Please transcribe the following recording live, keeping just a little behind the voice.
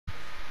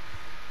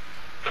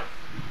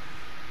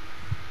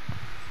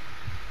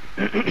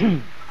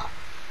Why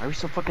are we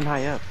so fucking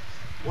high up?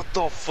 What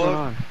the What's going fuck?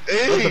 on?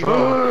 Hey!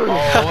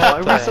 Why are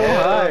we so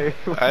high? I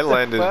What the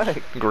landed fuck?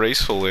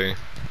 gracefully.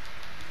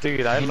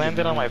 Dude, I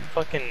landed on my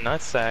fucking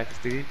nutsacks,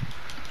 dude.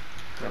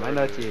 Yeah, my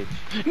nuts itch.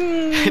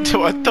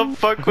 What the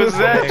fuck was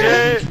that,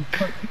 Jay?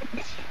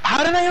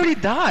 How did I already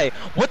die?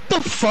 What the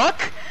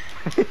fuck?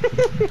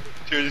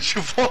 Jared, did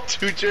you fall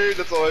too, Jared?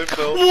 That's all I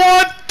felt.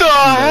 What the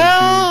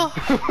hell?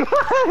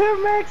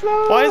 Max,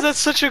 no! Why is that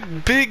such a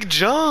big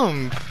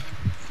jump?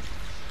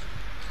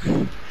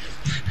 Dude,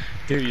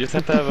 you just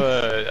have to have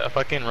a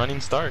fucking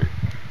running start.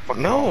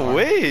 No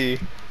way.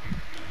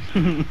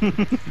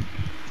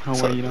 Oh,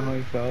 wait, you know how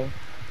he fell?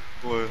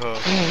 What, huh?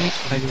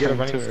 I can get a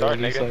running start,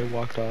 So nigga. he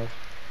walked off.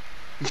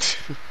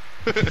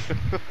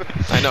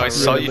 I know, I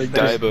saw really you like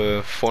die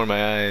this. before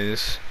my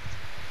eyes.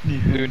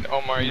 Dude,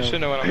 Omar, you No.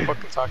 should know what I'm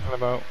fucking talking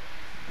about.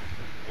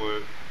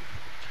 What?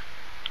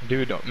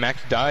 Dude,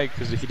 Max died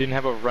because he didn't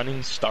have a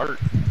running start.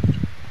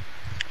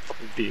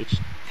 Fucking bitch.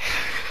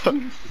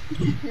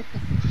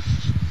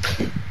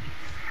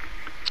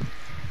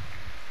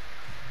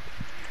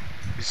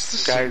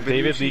 Guys,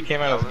 David Lee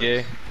came out as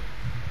gay.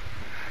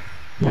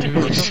 Dude,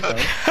 what the fuck?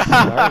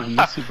 Why are we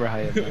super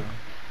high up now?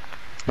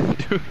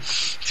 Dude,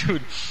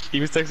 he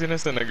was texting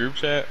us in a group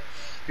chat.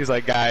 He's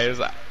like, guys,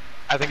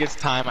 I think it's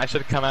time. I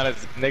should come out as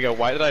nigga.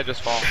 Why did I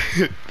just fall?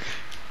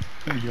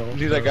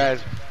 He's like,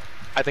 guys,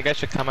 I think I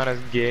should come out as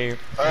gay.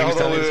 Alright,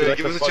 hold on, wait,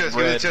 give us a fuck chance,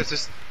 bread.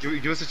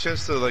 give us a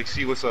chance to, like,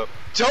 see what's up.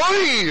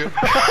 Johnny!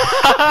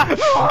 I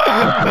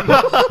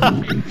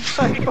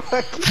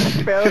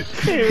fucking fell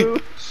too.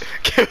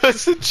 Give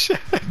us a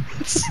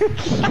chance.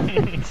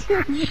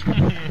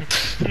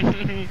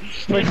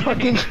 My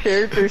fucking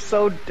character's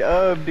so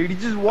dumb, dude. He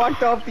just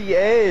walked off the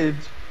edge.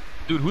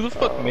 Dude, who the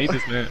fuck made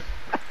this man?